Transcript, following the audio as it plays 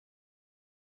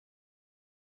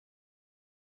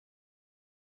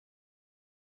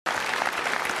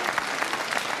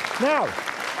Now,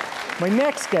 my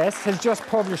next guest has just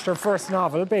published her first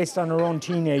novel based on her own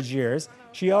teenage years.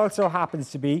 She also happens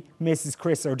to be Mrs.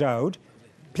 Chris O'Dowd.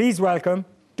 Please welcome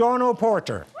Dawn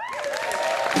O'Porter.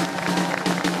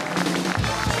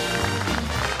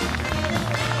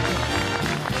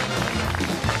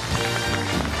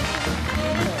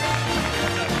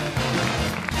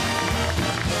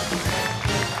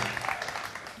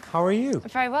 How are you?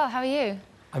 Very well, how are you?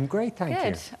 I'm great, thank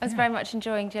you. Good. I was very much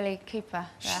enjoying Jilly Cooper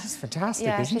there. She's fantastic,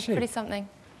 yeah, isn't she? she's pretty something.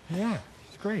 Yeah,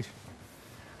 she's great.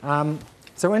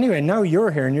 So anyway, now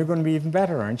you're here and you're going to be even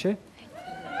better, aren't you?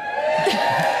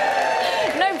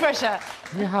 No pressure.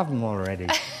 You have them already.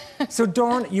 So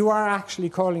Dawn, you are actually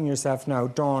calling yourself now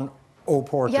Dawn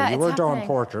O'Porter. Yeah, you it's were happening. Dawn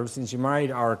Porter since you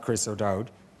married our Chris O'Dowd.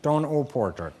 Dawn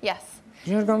O'Porter. Yes. Do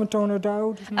you know going with Dawn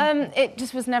O'Dowd? It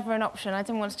just was never an option. I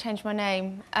didn't want to change my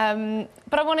name.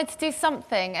 But I wanted to do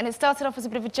something, and it started off as a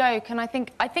bit of a joke, and I think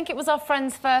it was our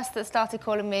friends first that started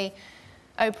calling me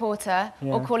O'Porter,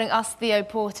 or calling us the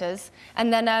O'Porters.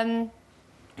 And then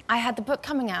I had the book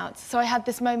coming out, so I had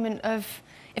this moment of,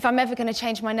 if I'm ever going to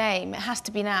change my name, it has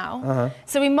to be now.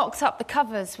 So we mocked up the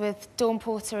covers with Dawn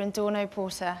Porter and Dawn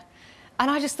O'Porter. And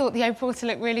I just thought the O'Porter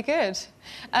looked really good.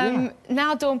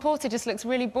 Now Dawn Porter just looks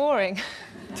really boring.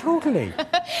 Totally.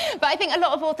 But I think a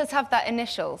lot of authors have that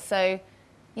initial, so,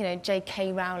 you know,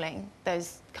 J.K. Rowling,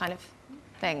 those kind of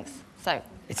things. So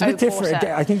It's a bit different.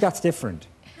 I think that's different.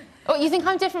 Oh, you think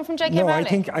I'm different from J.K. No,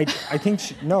 Rowling? I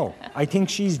think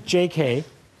she's J.K.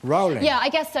 Rowling. Yeah, I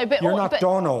guess so. But you're not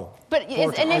Dono. But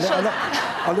his initial.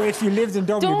 Although if you lived in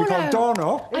Dublin, you'd be called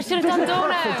Dono. I should have done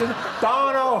Dono.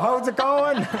 Dono, how's it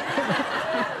going?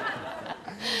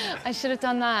 I should have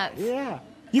done that. Yeah.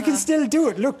 You can still do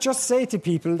it. Look, just say to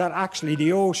people that actually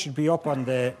the O should be up on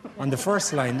the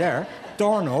first line there.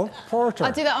 Dawn Porter.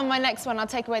 I'll do that on my next one. I'll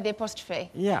take away the apostrophe.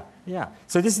 Yeah, yeah.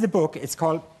 So this is the book. It's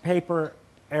called Paper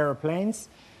Aeroplanes.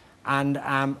 And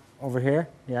over here,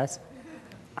 yes.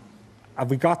 Have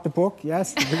we got the book?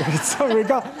 Yes. So they've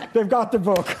got the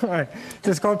book. All right. So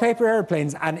it's called Paper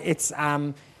Aeroplanes, and it's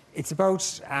about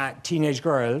teenage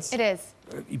girls. It is.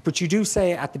 But you do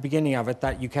say at the beginning of it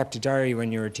that you kept a diary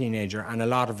when you were a teenager, and a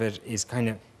lot of it is kind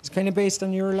of based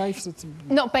on your life. So it's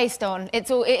not based on.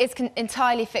 It's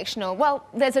entirely fictional. Well,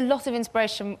 there's a lot of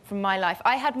inspiration from my life.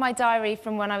 I had my diary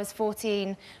from when I was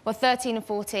 13 and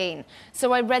 14.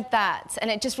 So I read that, and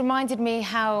it just reminded me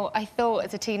how I thought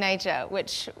as a teenager,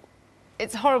 which.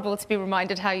 It's horrible to be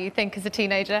reminded how you think as a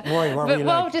teenager. Why? What were you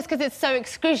like? Just because it's so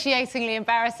excruciatingly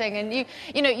embarrassing, and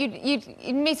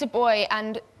you'd meet a boy,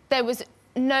 and there was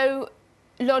no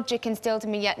logic instilled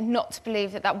in me yet not to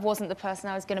believe that wasn't the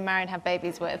person I was going to marry and have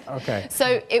babies with. Okay.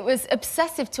 So it was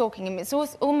obsessive talking, and it's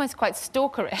almost quite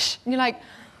stalkerish. And you're like,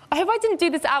 I hope I didn't do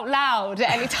this out loud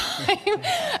at any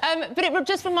time. But it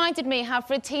just reminded me how,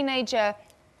 for a teenager,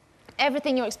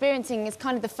 everything you're experiencing is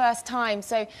kind of the first time.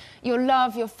 So your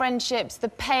love, your friendships, the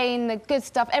pain, the good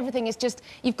stuff, everything is just,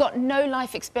 you've got no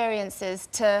life experiences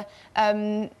to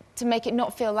make it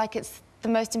not feel like it's the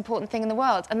most important thing in the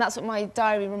world. And that's what my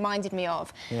diary reminded me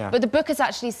of. Yeah. But the book is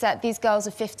actually set, these girls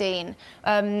are 15,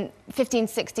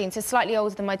 16, so slightly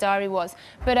older than my diary was.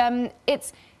 But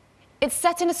it's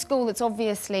set in a school that's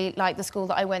obviously like the school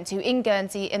that I went to in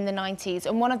Guernsey in the 90s.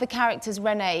 And one of the characters,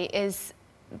 Renee, is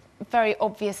very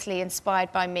obviously inspired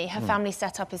by me. Her family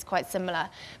setup is quite similar.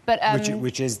 But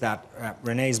which is that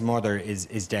Renee's mother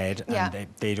is dead, and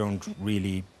they don't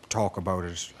really talk about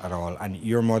it at all. And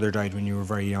your mother died when you were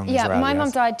very young as well. Yeah, my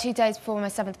mum died 2 days before my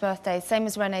 7th birthday, same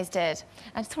as Renee's did.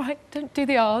 And it's all right, don't do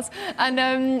the R's.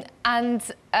 And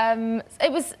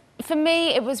it was, for me,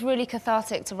 it was really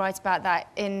cathartic to write about that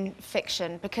in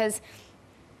fiction, because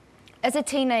as a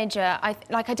teenager, I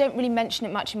don't really mention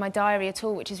it much in my diary at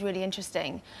all, which is really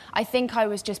interesting. I think I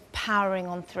was just powering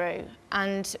on through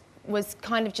and was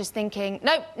kind of just thinking,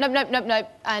 nope, nope, nope, nope, nope,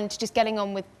 and just getting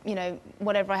on with, you know,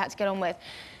 whatever I had to get on with.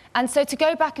 And so to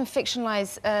go back and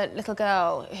fictionalise a little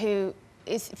girl who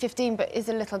is 15 but is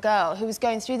a little girl who was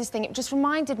going through this thing, it just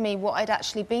reminded me what I'd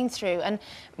actually been through, and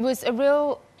was a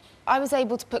real... I was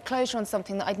able to put closure on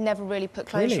something that I'd never really put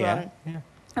closure on. Yeah.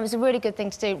 It was a really good thing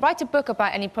to do. Write a book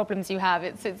about any problems you have.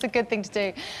 It's a good thing to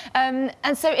do. And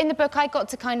so in the book, I got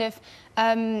to kind of,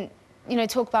 you know,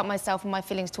 talk about myself and my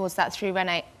feelings towards that through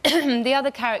Renee. The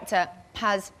other character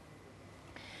has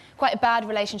quite a bad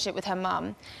relationship with her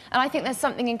mum. And I think there's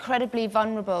something incredibly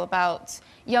vulnerable about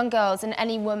young girls and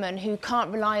any woman who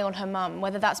can't rely on her mum,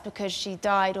 whether that's because she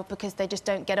died or because they just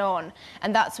don't get on.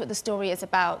 And that's what the story is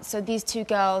about. So these two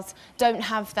girls don't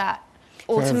have that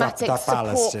automatic that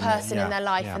support person yeah, in their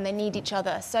life, yeah. and they need each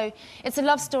other. So it's a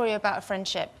love story about a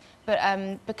friendship, but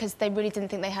because they really didn't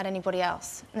think they had anybody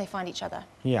else, and they find each other.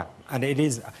 Yeah, and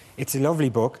it's a lovely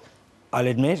book. I'll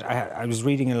admit, I was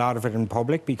reading a lot of it in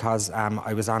public because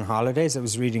I was on holidays. I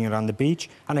was reading it on the beach,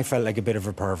 and I felt like a bit of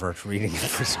a pervert reading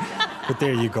it. But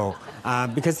there you go,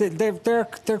 because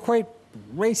they're quite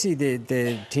racy,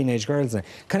 the teenage girls.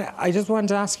 I just wanted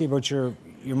to ask you about your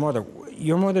mother.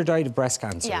 Your mother died of breast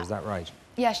cancer, Yeah. Is that right?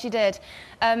 Yeah, she did.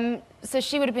 So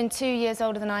she would have been 2 years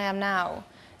older than I am now.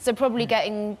 So probably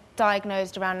getting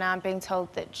diagnosed around now and being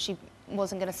told that she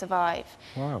wasn't going to survive.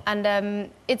 Wow. And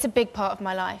it's a big part of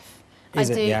my life. Is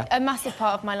it? Yeah. A massive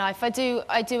part of my life. I do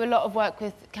a lot of work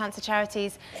with cancer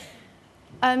charities.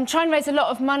 Try and raise a lot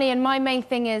of money, and my main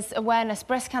thing is awareness.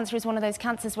 Breast cancer is one of those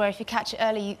cancers where if you catch it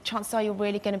early, chances are you're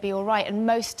really going to be all right. And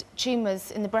most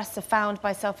tumours in the breasts are found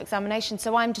by self-examination.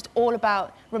 So I'm just all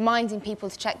about reminding people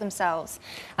to check themselves.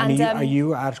 And are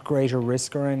you at greater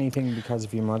risk or anything because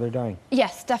of your mother dying?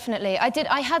 Yes, definitely.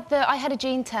 I had a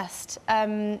gene test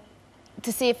to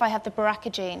see if I had the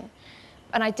BRCA gene,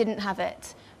 and I didn't have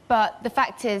it. But the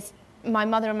fact is, my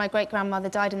mother and my great-grandmother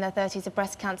died in their 30s of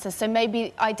breast cancer, so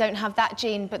maybe I don't have that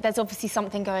gene, but there's obviously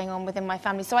something going on within my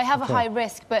family. So I have a high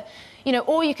risk, but, you know,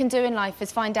 all you can do in life is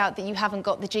find out that you haven't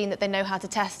got the gene that they know how to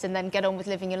test and then get on with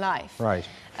living your life. Right.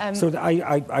 So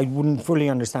I wouldn't fully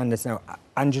understand this now.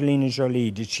 Angelina Jolie,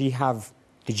 did she have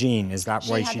the gene? Is that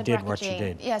why she did what she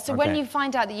did? Yeah, so when you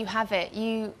find out that you have it,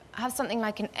 you have something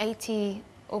like an 80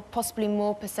 or possibly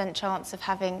more % chance of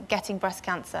getting breast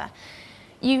cancer.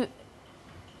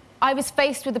 I was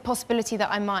faced with the possibility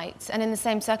that I might, and in the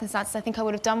same circumstances, I think I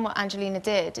would have done what Angelina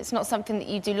did. It's not something that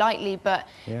you do lightly, but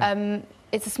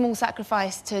it's a small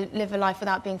sacrifice to live a life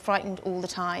without being frightened all the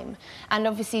time. And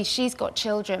obviously, she's got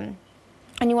children,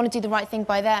 and you want to do the right thing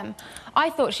by them.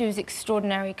 I thought she was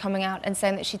extraordinary coming out and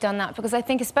saying that she'd done that, because I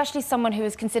think especially someone who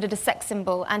is considered a sex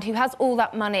symbol and who has all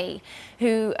that money,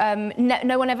 who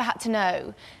no one ever had to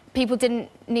know, people didn't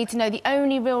need to know. The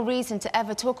only real reason to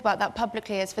ever talk about that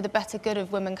publicly is for the better good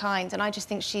of womankind, and I just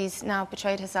think she's now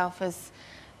portrayed herself as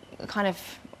kind of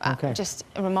just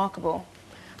remarkable.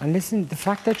 And listen, the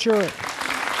fact that you're...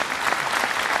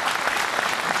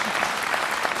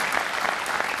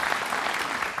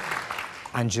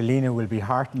 Angelina will be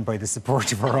heartened by the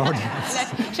support of her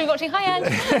audience. She'll be watching. Hi,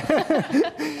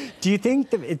 Ange. Do you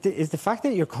think is the fact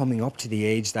that you're coming up to the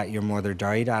age that your mother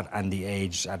died at and the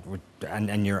age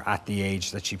and you're at the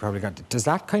age that she probably got, does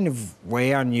that kind of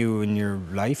weigh on you in your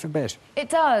life a bit? It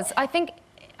does. I think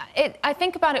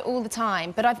about it all the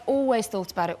time, but I've always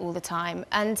thought about it all the time.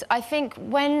 And I think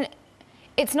when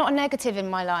it's not a negative in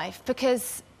my life,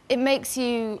 because it makes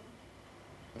you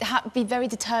be very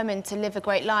determined to live a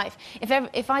great life.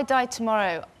 If I died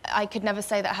tomorrow, I could never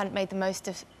say that I hadn't made the most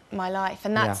of my life,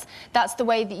 and that's the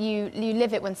way that you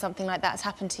live it when something like that has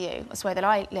happened to you. That's the way that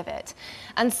I live it.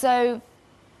 And so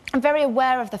I'm very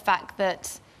aware of the fact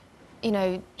that, you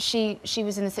know, she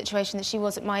was in the situation that she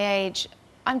was at my age.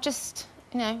 I'm just,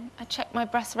 you know, I check my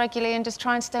breasts regularly and just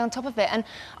try and stay on top of it. And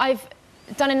I've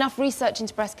done enough research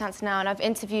into breast cancer now, and I've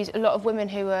interviewed a lot of women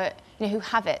who who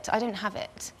have it. I don't have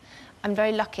it. I'm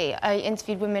very lucky. I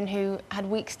interviewed women who had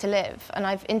weeks to live, and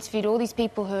I've interviewed all these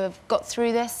people who have got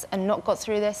through this and not got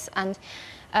through this, and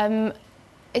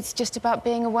it's just about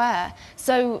being aware.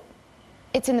 So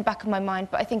it's in the back of my mind,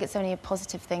 but I think it's only a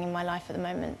positive thing in my life at the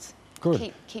moment.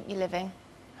 Good. Keep you living.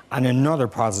 And another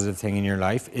positive thing in your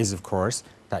life is, of course,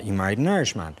 that you married an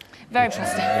Irishman. Very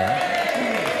positive.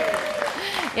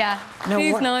 Yeah. Now,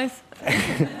 he's nice.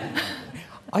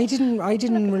 I didn't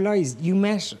realise you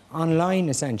met online,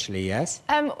 essentially, yes?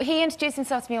 He introduced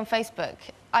himself to me on Facebook.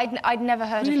 I'd never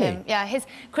heard of him. Yeah,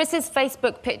 Chris's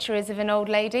Facebook picture is of an old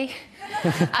lady,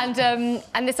 and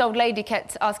this old lady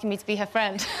kept asking me to be her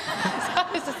friend. So I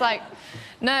was just like,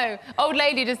 no. Old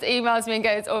lady just emails me and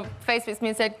goes, or Facebooks me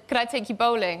and said, could I take you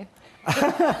bowling?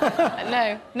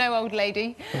 No, old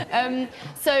lady.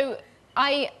 So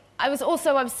I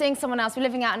was seeing someone else. We're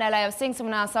living out in LA. I was seeing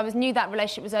someone else. I knew that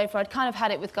relationship was over. I'd kind of had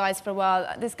it with guys for a while.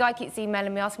 This guy keeps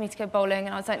emailing me, asking me to go bowling,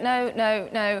 and I was like,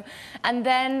 no. And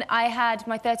then I had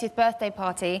my 30th birthday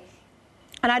party,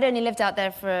 and I'd only lived out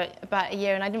there for about a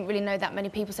year, and I didn't really know that many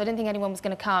people, so I didn't think anyone was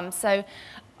going to come. So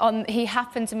he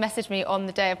happened to message me on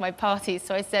the day of my party,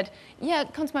 so I said, yeah,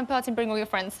 come to my party and bring all your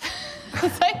friends.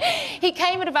 So he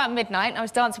came at about midnight, and I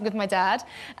was dancing with my dad,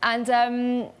 and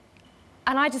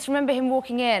I just remember him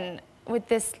walking in with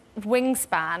this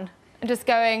wingspan and just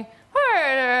going,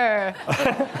 I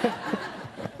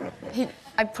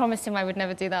promised him I would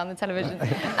never do that on the television.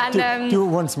 And, do it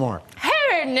once more.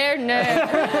 no.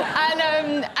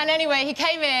 And anyway, he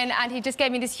came in and he just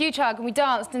gave me this huge hug and we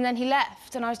danced and then he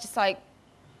left and I was just like,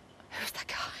 who's that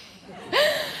guy?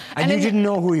 And you didn't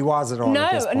know who he was at all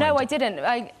at this point? No, I didn't.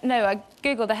 I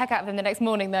Googled the heck out of him the next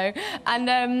morning, though.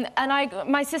 And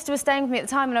my sister was staying with me at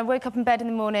the time, and I woke up in bed in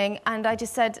the morning, and I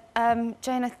just said,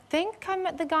 Jane, I think I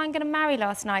met the guy I'm going to marry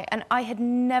last night. And I had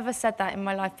never said that in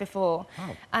my life before.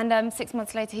 Wow. And 6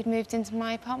 months later, he'd moved into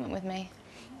my apartment with me.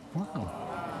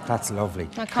 Wow. That's lovely.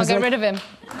 I can't get rid of him.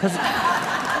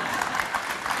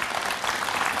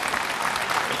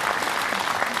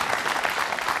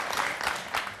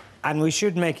 And we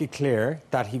should make it clear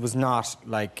that he was not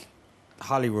like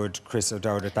Hollywood Chris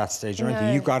O'Dowd at that stage or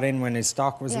anything. You got in when his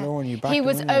stock was low and you backed him. He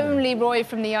was only Roy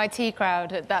from the IT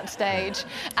crowd at that stage.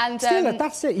 And still, at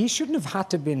that stage, he shouldn't have had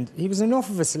to been... He was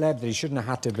enough of a celeb that he shouldn't have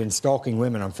had to have been stalking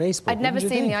women on Facebook. I'd never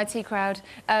seen the IT crowd.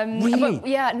 Really? But,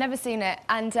 yeah, I'd never seen it.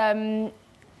 And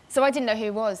so I didn't know who he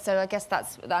was, so I guess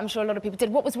I'm sure a lot of people did.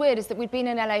 What was weird is that we'd been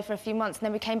in LA for a few months and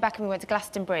then we came back and we went to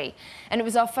Glastonbury. And it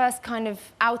was our first kind of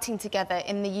outing together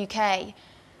in the UK.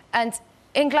 And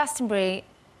in Glastonbury,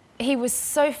 he was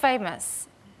so famous.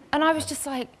 And I was just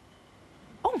like,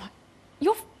 oh my,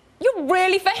 you're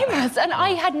really famous. And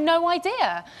I had no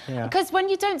idea. Yeah. Because when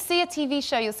you don't see a TV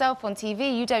show yourself on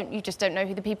TV, you just don't know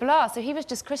who the people are. So he was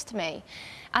just Chris to me.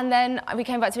 And then we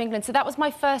came back to England. So that was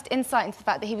my first insight into the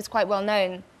fact that he was quite well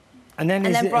known. And then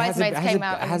Bridesmaids came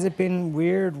out. Has it been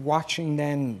weird watching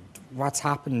then what's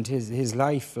happened, his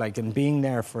life, like, and being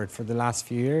there for it for the last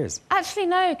few years? Actually,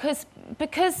 no, because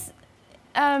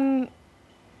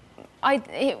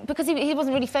he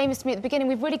wasn't really famous to me at the beginning.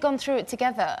 We've really gone through it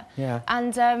together. Yeah.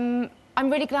 And I'm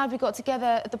really glad we got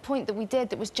together at the point that we did,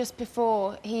 that was just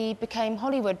before he became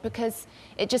Hollywood, because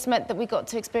it just meant that we got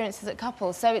to experience as a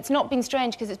couple. So it's not been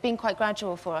strange, because it's been quite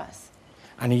gradual for us.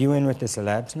 And are you in with the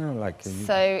celebs now? Like,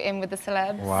 so in with the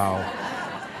celebs. Wow.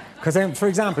 Because, for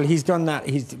example, he's done that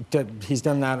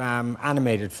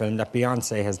animated film that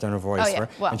Beyonce has done a voice for.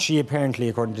 Well. And she apparently,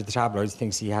 according to the tabloids,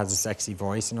 thinks he has a sexy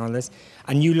voice and all this.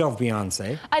 And you love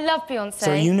Beyonce. I love Beyonce.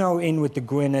 So are you now in with the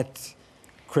Gwyneth,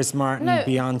 Chris Martin,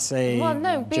 Beyonce, well,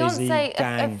 no, Jay-Z Beyonce,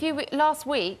 gang? last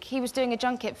week, he was doing a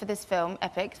junket for this film,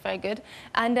 Epic, it's very good.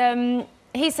 And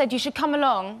he said, you should come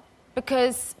along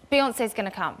because Beyonce's going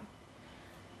to come.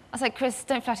 I was like, Chris,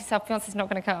 don't flatter yourself, Beyonce's not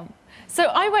going to come. So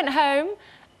I went home,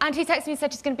 and he texted me and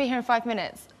said she's going to be here in 5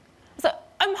 minutes. I was like,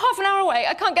 I'm half an hour away,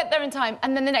 I can't get there in time.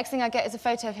 And then the next thing I get is a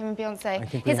photo of him and Beyonce,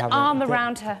 his arm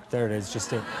around her. There it is,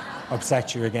 just to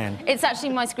upset you again. It's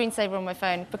actually my screensaver on my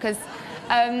phone, because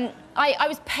I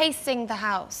was pacing the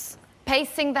house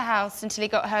until he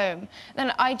got home.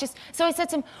 Then so I said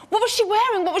to him, what was she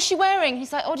wearing? What was she wearing?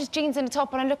 He's like, oh, just jeans and a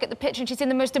top. And I look at the picture and she's in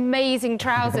the most amazing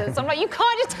trousers. I'm like, you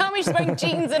can't just tell me she's wearing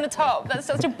jeans and a top. That's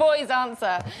such a boy's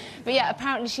answer. But yeah,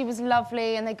 apparently she was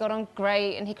lovely and they got on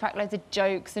great and he cracked loads of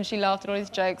jokes and she laughed at all his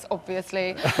jokes,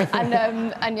 obviously.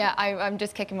 And yeah, I'm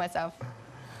just kicking myself.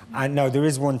 And now, there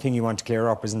is one thing you want to clear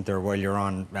up, isn't there, while you're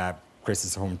on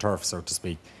Chris's home turf, so to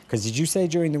speak? Because did you say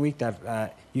during the week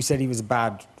that you said he was a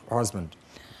bad husband?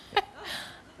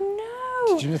 No.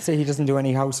 Did you not say he doesn't do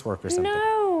any housework or something?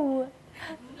 No.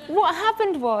 What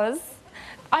happened was,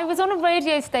 I was on a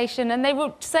radio station and they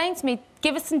were saying to me,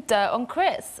 give us some dirt on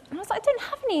Chris. And I was like, I don't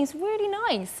have any, he's really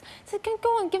nice. They said, go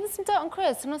on, give us some dirt on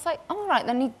Chris. And I was like, all right,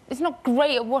 then he's not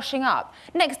great at washing up.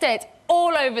 Next day, it's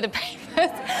all over the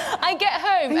papers. I get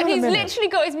home and he's literally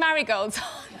got his marigolds on.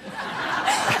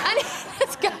 And he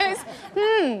just goes,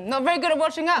 not very good at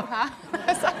washing up, huh?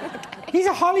 I was like, okay. He's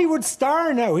a Hollywood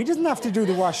star now. He doesn't have to do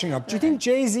the washing up. Do you think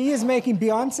Jay-Z is making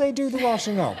Beyonce do the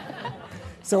washing up?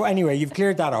 So anyway, you've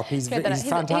cleared that up. He's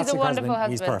fantastic. He's a wonderful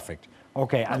husband. He's perfect.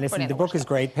 Okay, and listen, the book is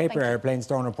great. Paper Aeroplanes,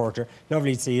 Donal Porter.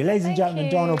 Lovely to see you. Ladies and Thank gentlemen,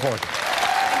 you. Donal Porter.